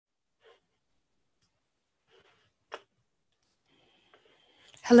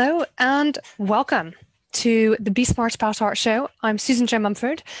Hello and welcome to the Be Smart About Art show. I'm Susan J.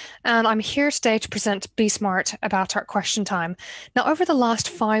 Mumford, and I'm here today to present Be Smart About Art Question Time. Now, over the last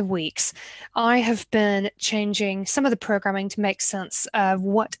 5 weeks, I have been changing some of the programming to make sense of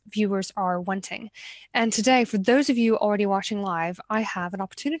what viewers are wanting. And today, for those of you already watching live, I have an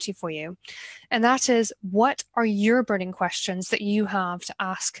opportunity for you. And that is, what are your burning questions that you have to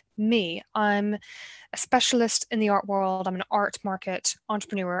ask me? I'm a specialist in the art world. I'm an art market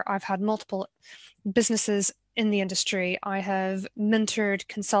entrepreneur. I've had multiple businesses in the industry. I have mentored,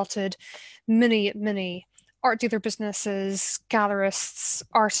 consulted many art dealer businesses, gallerists,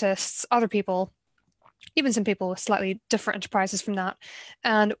 artists, other people, even some people with slightly different enterprises from that.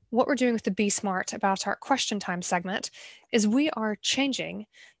 And what we're doing with the Be Smart About Art Question Time segment is we are changing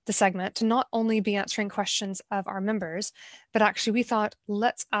the segment to not only be answering questions of our members, but actually we thought,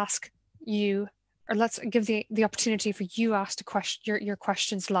 let's ask you, or let's give the opportunity for you ask to question your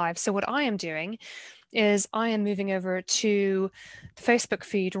questions live. So what I am doing is I am moving over to the Facebook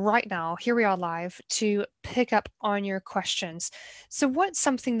feed right now. Here we are live to pick up on your questions. So what's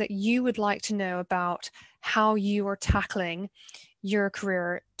something that you would like to know about how you are tackling your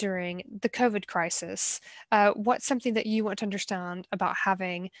career during the COVID crisis? What's something that you want to understand about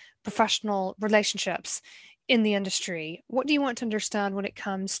having professional relationships in the industry? What do you want to understand when it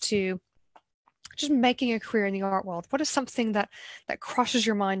comes to just making a career in the art world? What is something that crosses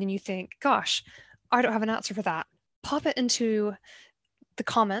your mind and you think, gosh, I don't have an answer for that? Pop it into the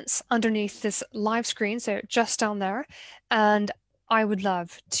comments underneath this live screen, so just down there, and I would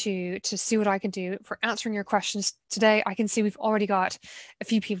love to see what I can do for answering your questions today. I can see we've already got a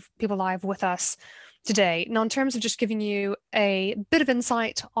few people live with us today. Now, in terms of just giving you a bit of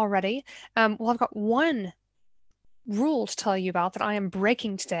insight already, well, I've got one rule to tell you about that I am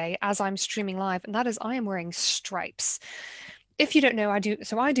breaking today as I'm streaming live, and that is I am wearing stripes. If you don't know, I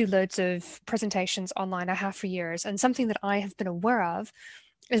do loads of presentations online. I have for years, and something that I have been aware of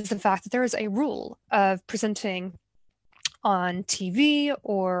is the fact that there is a rule of presenting on TV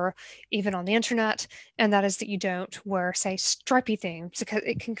or even on the internet, and that is that you don't wear, say, stripy things because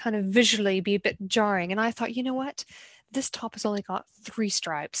it can kind of visually be a bit jarring. And I thought, you know what? This top has only got 3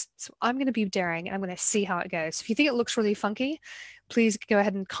 stripes, so I'm going to be daring and I'm going to see how it goes. If you think it looks really funky, please go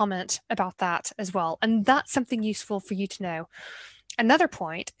ahead and comment about that as well. And that's something useful for you to know. Another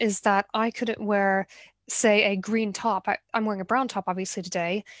point is that I couldn't wear, say, a green top. I'm wearing a brown top, obviously,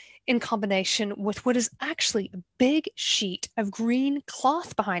 today, in combination with what is actually a big sheet of green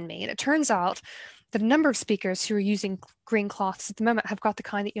cloth behind me. And it turns out that a number of speakers who are using green cloths at the moment have got the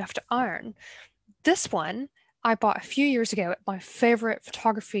kind that you have to iron. This one I bought a few years ago at my favorite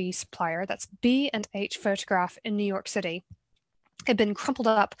photography supplier, that's B&H Photograph in New York City. It had been crumpled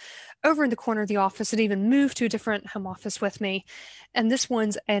up over in the corner of the office. It even moved to a different home office with me. And this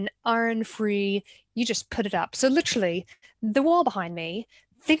one's an iron-free, you just put it up. So literally, the wall behind me,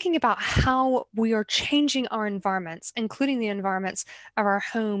 thinking about how we are changing our environments, including the environments of our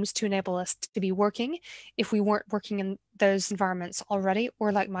homes to enable us to be working if we weren't working in those environments already,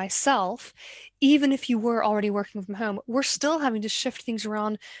 or like myself, even if you were already working from home, we're still having to shift things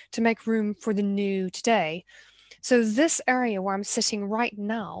around to make room for the new today. So this area where I'm sitting right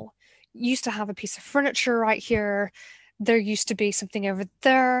now used to have a piece of furniture right here. There used to be something over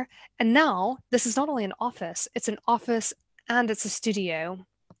there. And now this is not only an office and it's a studio.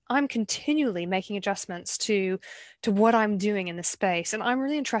 I'm continually making adjustments to what I'm doing in this space. And I'm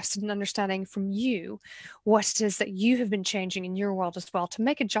really interested in understanding from you what it is that you have been changing in your world as well to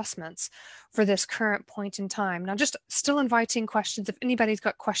make adjustments for this current point in time. Now, just still inviting questions. If anybody's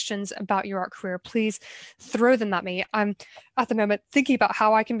got questions about your art career, please throw them at me. I'm at the moment thinking about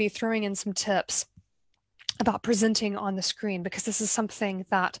how I can be throwing in some tips about presenting on the screen, because this is something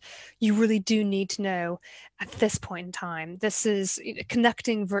that you really do need to know at this point in time. This is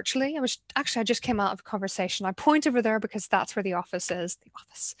connecting virtually. I just came out of a conversation. I point over there because that's where the office is.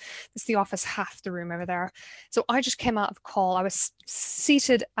 It's the office, half the room over there. So I just came out of a call. I was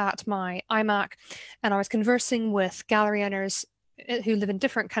seated at my iMac and I was conversing with gallery owners who live in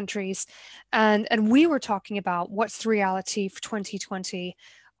different countries. And we were talking about what's the reality for 2020.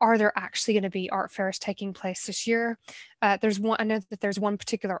 Are there actually going to be art fairs taking place this year? I know that there's one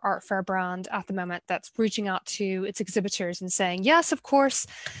particular art fair brand at the moment that's reaching out to its exhibitors and saying, yes, of course,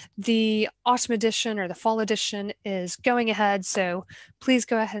 the autumn edition or the fall edition is going ahead. So please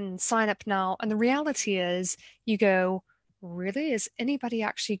go ahead and sign up now. And the reality is, you go, really? Is anybody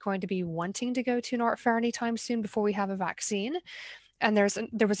actually going to be wanting to go to an art fair anytime soon before we have a vaccine? And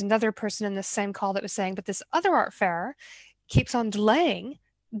there was another person in the same call that was saying, but this other art fair keeps on delaying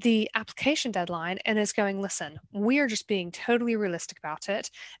the application deadline and is going, listen, we are just being totally realistic about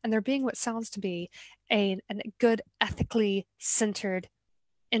it. And they're being what sounds to be a good, ethically centered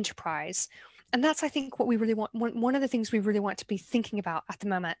enterprise. And that's, I think, what we really want. One of the things we really want to be thinking about at the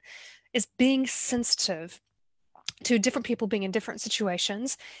moment is being sensitive to different people being in different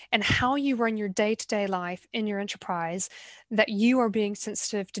situations and how you run your day-to-day life in your enterprise, that you are being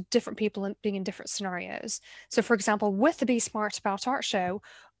sensitive to different people and being in different scenarios. So for example, with the Be Smart About Art show,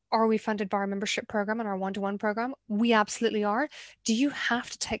 are we funded by our membership program and our one-to-one program? We absolutely are. Do you have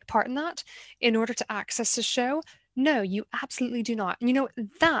to take part in that in order to access the show? No, you absolutely do not. And you know,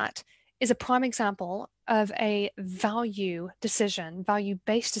 that is a prime example of a value-based decision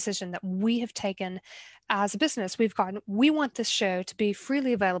that we have taken as a business. We want this show to be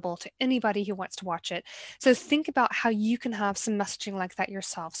freely available to anybody who wants to watch it. So think about how you can have some messaging like that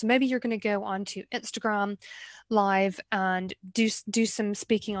yourself. So maybe you're going to go onto Instagram Live and do some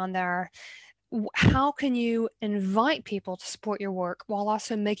speaking on there. How can you invite people to support your work while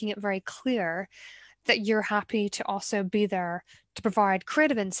also making it very clear that you're happy to also be there to provide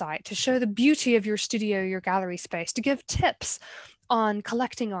creative insight, to show the beauty of your studio, your gallery space, to give tips on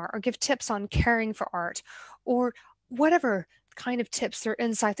collecting art or give tips on caring for art, or whatever kind of tips or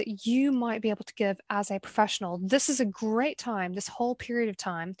insight that you might be able to give as a professional. This is a great time, this whole period of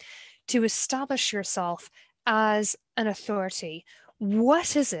time, to establish yourself as an authority.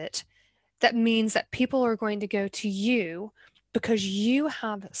 What is it that means that people are going to go to you because you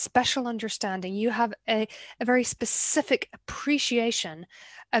have special understanding, you have a very specific appreciation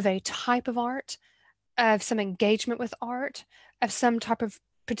of a type of art, of some engagement with art, of some type of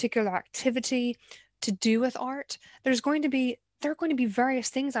particular activity to do with art? There are going to be various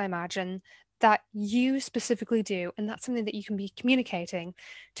things, I imagine, that you specifically do, and that's something that you can be communicating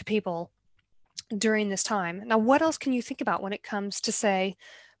to people during this time. Now, what else can you think about when it comes to, say,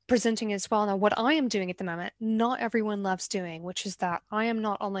 presenting as well? Now, what I am doing at the moment, not everyone loves doing, which is that I am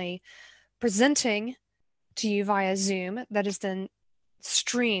not only presenting to you via Zoom, that is then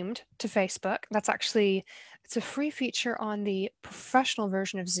streamed to Facebook. It's a free feature on the professional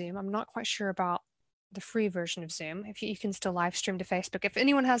version of Zoom. I'm not quite sure about the free version of Zoom, if you can still live stream to Facebook. If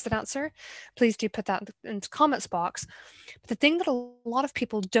anyone has that answer, please do put that in the comments box. But the thing that a lot of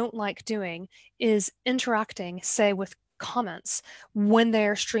people don't like doing is interacting, say, with comments when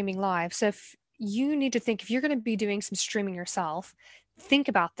they're streaming live. So if you need to think, if you're going to be doing some streaming yourself, think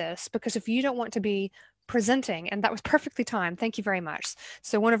about this, because if you don't want to be presenting, and that was perfectly timed, thank you very much.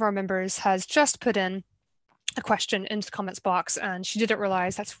 So one of our members has just put in a question into the comments box, and she didn't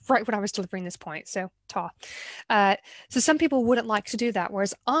realize that's right when I was delivering this point. So so some people wouldn't like to do that,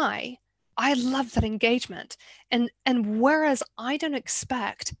 whereas I love that engagement. And whereas I don't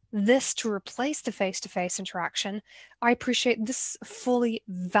expect this to replace the face-to-face interaction, I appreciate this fully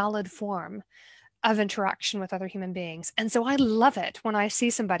valid form of interaction with other human beings. And so I love it when I see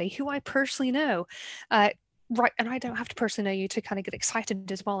somebody who I personally know, right, and I don't have to personally know you to kind of get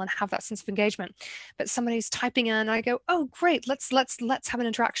excited as well and have that sense of engagement. But somebody's typing in, and I go, oh, great, let's have an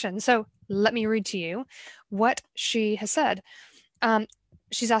interaction. So let me read to you what she has said.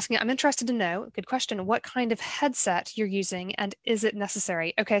 She's asking, I'm interested to know, good question, what kind of headset you're using and is it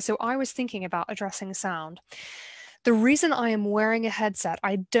necessary? Okay, so I was thinking about addressing sound. The reason I am wearing a headset,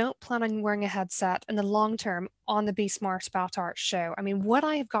 I don't plan on wearing a headset in the long term on the Be Smart About Art show. I mean, what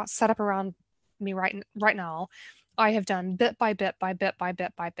I have got set up around me right now, I have done bit by bit by bit by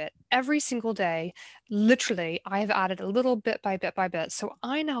bit by bit. Every single day, literally, I have added a little bit by bit by bit. So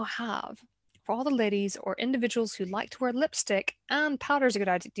I now have, for all the ladies or individuals who like to wear lipstick, and powder is a good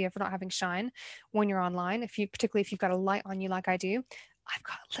idea for not having shine when you're online, particularly if you've got a light on you like I do, I've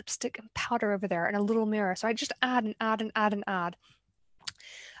got lipstick and powder over there and a little mirror. So I just add and add and add and add.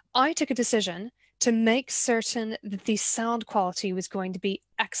 I took a decision to make certain that the sound quality was going to be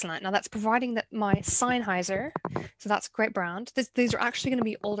excellent. Now that's providing that my Sennheiser, so that's a great brand. These are actually going to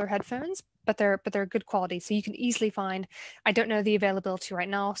be older headphones, but they're good quality. So you can easily find, I don't know the availability right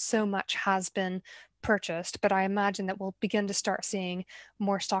now, so much has been purchased, but I imagine that we'll begin to start seeing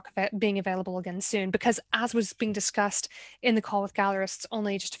more stock of it being available again soon, because as was being discussed in the call with gallerists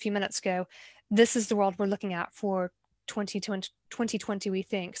only just a few minutes ago, this is the world we're looking at for 2020, we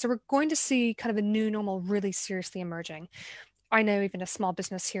think. So we're going to see kind of a new normal really seriously emerging. I know even a small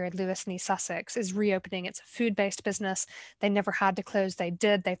business here in Lewis and East Sussex is reopening. It's a food-based business. They never had to close. They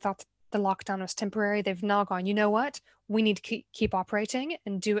did. They thought the lockdown was temporary. They've now gone, you know what? We need to keep operating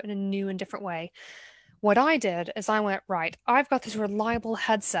and do it in a new and different way. What I did is I went, right, I've got this reliable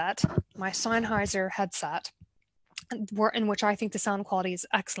headset, my Sennheiser headset. in which I think the sound quality is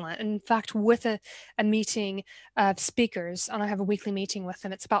excellent. In fact, with a meeting of speakers, and I have a weekly meeting with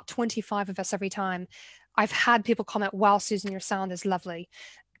them, it's about 25 of us every time. I've had people comment, wow, Susan, your sound is lovely.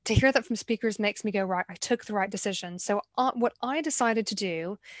 To hear that from speakers makes me go, right, I took the right decision. So what I decided to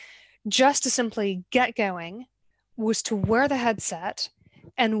do, just to simply get going, was to wear the headset.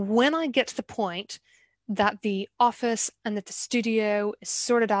 And when I get to the point that the office and that the studio is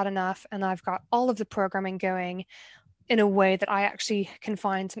sorted out enough and I've got all of the programming going in a way that I actually can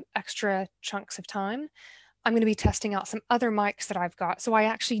find some extra chunks of time, I'm going to be testing out some other mics that I've got. So I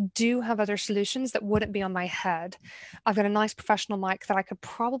actually do have other solutions that wouldn't be on my head. I've got a nice professional mic that I could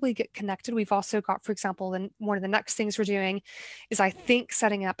probably get connected. We've also got, for example, one of the next things we're doing is, I think,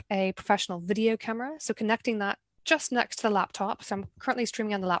 setting up a professional video camera. So connecting that just next to the laptop. So I'm currently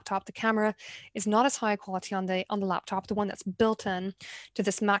streaming on the laptop. The camera is not as high quality on the laptop, the one that's built in to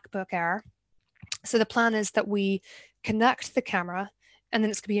this MacBook Air. So the plan is that we connect the camera, and then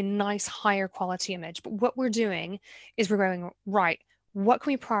it's going to be a nice higher quality image. But what we're doing is we're going, right, what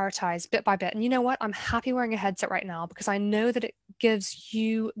can we prioritize bit by bit? And you know what? I'm happy wearing a headset right now because I know that it gives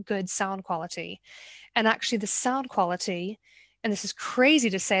you good sound quality. And actually the sound quality, and this is crazy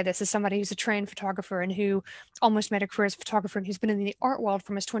to say this as somebody who's a trained photographer and who almost made a career as a photographer and who's been in the art world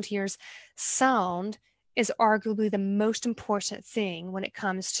for almost 20 years, sound is arguably the most important thing when it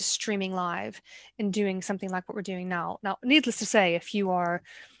comes to streaming live and doing something like what we're doing now. Now, needless to say, if you are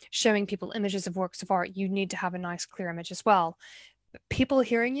showing people images of works of art, you need to have a nice, clear image as well. But people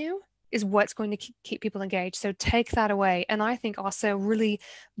hearing you is what's going to keep people engaged. So take that away. And I think also really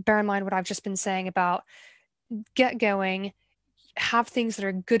bear in mind what I've just been saying about get going, have things that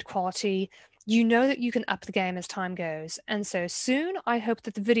are good quality. You know that you can up the game as time goes. And so soon, I hope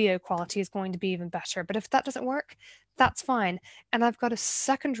that the video quality is going to be even better. But if that doesn't work, that's fine. And I've got a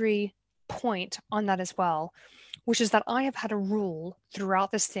secondary point on that as well, which is that I have had a rule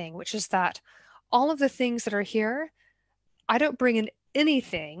throughout this thing, which is that all of the things that are here, I don't bring in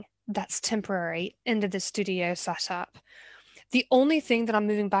anything that's temporary into the studio setup. The only thing that I'm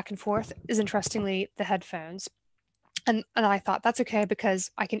moving back and forth is, interestingly, the headphones. And I thought that's okay because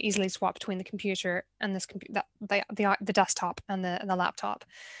I can easily swap between the computer and this the desktop and the laptop.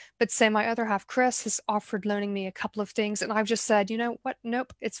 But say my other half, Chris, has offered loaning me a couple of things, and I've just said, you know what?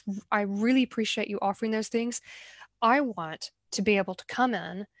 Nope. I really appreciate you offering those things. I want to be able to come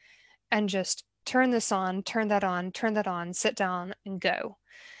in and just turn this on, turn that on, turn that on, sit down and go.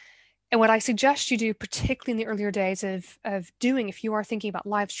 And what I suggest you do, particularly in the earlier days of doing, if you are thinking about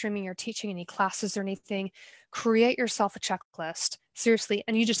live streaming or teaching any classes or anything, create yourself a checklist, seriously,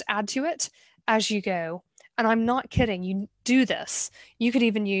 and you just add to it as you go. And I'm not kidding, you do this. You could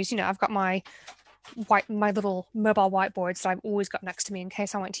even use, I've got my little mobile whiteboards that I've always got next to me in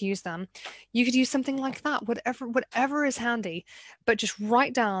case I want to use them. You could use something like that, whatever is handy, but just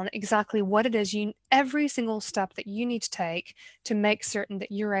write down exactly what it is every single step that you need to take to make certain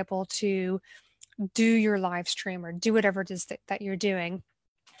that you're able to do your live stream or do whatever it is that you're doing.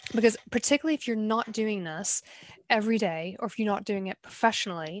 Because particularly if you're not doing this every day, or if you're not doing it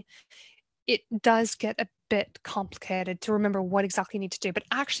professionally, it does get a bit complicated to remember what exactly you need to do. But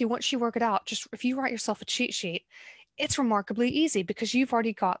actually, once you work it out, just if you write yourself a cheat sheet, it's remarkably easy because you've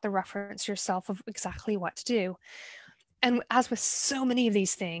already got the reference yourself of exactly what to do. And as with so many of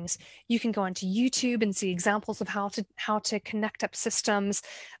these things, you can go onto YouTube and see examples of how to connect up systems.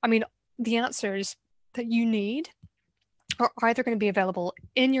 I mean, the answers that you need are either going to be available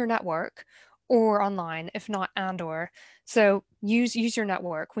in your network or online, if not and or. So use your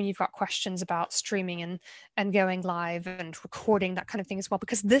network when you've got questions about streaming and going live and recording, that kind of thing as well,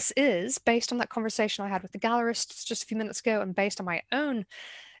 because this is based on that conversation I had with the gallerists just a few minutes ago and based on my own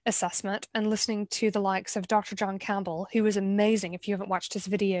assessment and listening to the likes of Dr. John Campbell, who is amazing. If you haven't watched his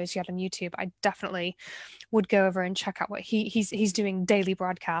videos yet on YouTube, I definitely would go over and check out what he's doing daily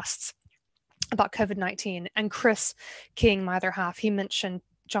broadcasts about COVID-19. And Chris King, my other half, he mentioned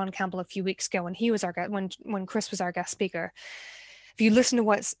John Campbell a few weeks ago when he was when Chris was our guest speaker. If you listen to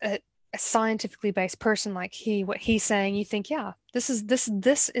what's a scientifically based person like what he's saying, you think, yeah, this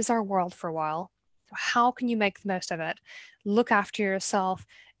is our world for a while. How can you make the most of it? Look after yourself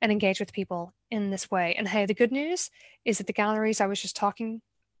and engage with people in this way. And hey, the good news is that the galleries I was just talking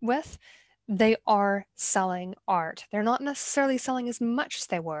with, they are selling art. They're not necessarily selling as much as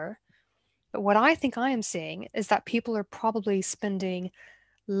they were, but what I think I am seeing is that people are probably spending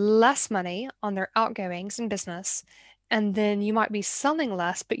less money on their outgoings in business, and then you might be selling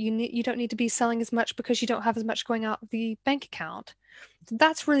less, but you don't need to be selling as much because you don't have as much going out of the bank account. So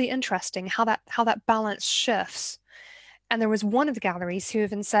that's really interesting how that balance shifts. And there was one of the galleries who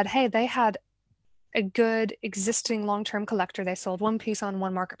even said, hey, they had a good existing long-term collector. They sold one piece on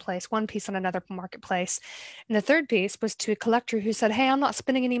one marketplace, one piece on another marketplace. And the third piece was to a collector who said, hey, I'm not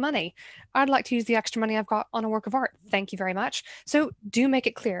spending any money. I'd like to use the extra money I've got on a work of art. Thank you very much. So do make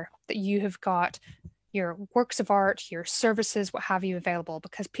it clear that you have got your works of art, your services, what have you available,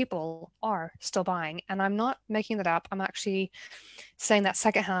 because people are still buying. And I'm not making that up. I'm actually saying that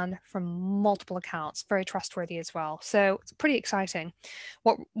secondhand from multiple accounts, very trustworthy as well. So it's pretty exciting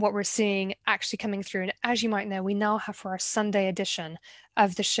what we're seeing actually coming through. And as you might know, we now have for our Sunday edition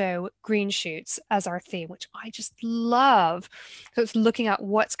of the show green shoots as our theme, which I just love. So it's looking at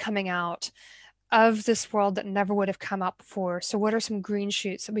what's coming out of this world that never would have come up before. So what are some green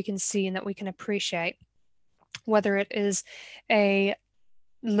shoots that we can see and that we can appreciate? Whether it is a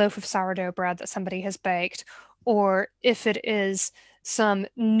loaf of sourdough bread that somebody has baked, or if it is some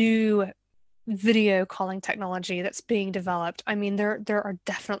new video calling technology that's being developed. I mean, there are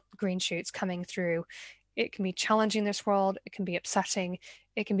definite green shoots coming through. It can be challenging this world, it can be upsetting,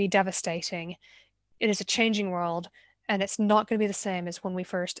 it can be devastating. It is a changing world, and it's not going to be the same as when we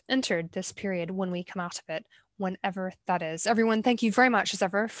first entered this period when we come out of it, whenever that is. Everyone, thank you very much as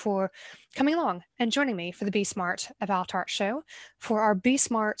ever for coming along and joining me for the Be Smart About Art show. For our Be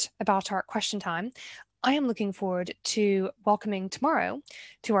Smart About Art question time, I am looking forward to welcoming tomorrow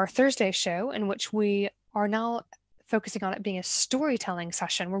to our Thursday show, in which we are now focusing on it being a storytelling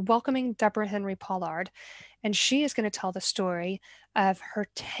session. We're welcoming Deborah Henry Pollard, and she is going to tell the story of her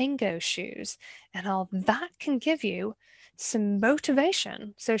tango shoes and how that can give you some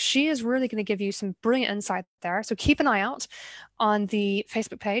motivation. So she is really going to give you some brilliant insight there. So keep an eye out on the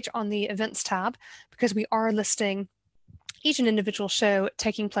Facebook page on the events tab, because we are listing each an individual show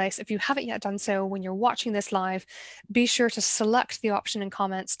taking place. If you haven't yet done so, when you're watching this live, be sure to select the option in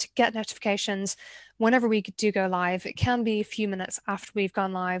comments to get notifications whenever we do go live. It can be a few minutes after we've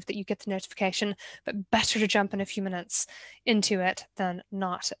gone live that you get the notification, but better to jump in a few minutes into it than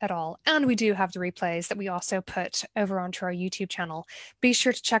not at all. And we do have the replays that we also put over onto our YouTube channel. Be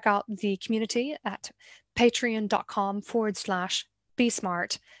sure to check out the community at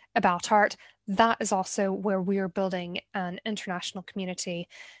patreon.com/besmart-about-art. That is also where we are building an international community.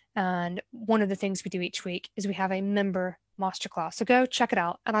 And one of the things we do each week is we have a member masterclass. So go check it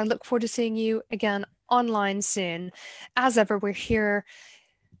out. And I look forward to seeing you again online soon. As ever, we're here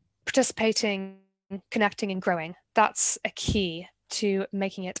participating, connecting, and growing. That's a key to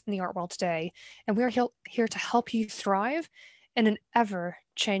making it in the art world today. And we're here to help you thrive in an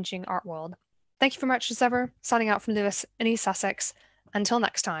ever-changing art world. Thank you very much as ever. Signing out from Lewis in East Sussex. Until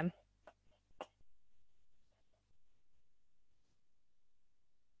next time.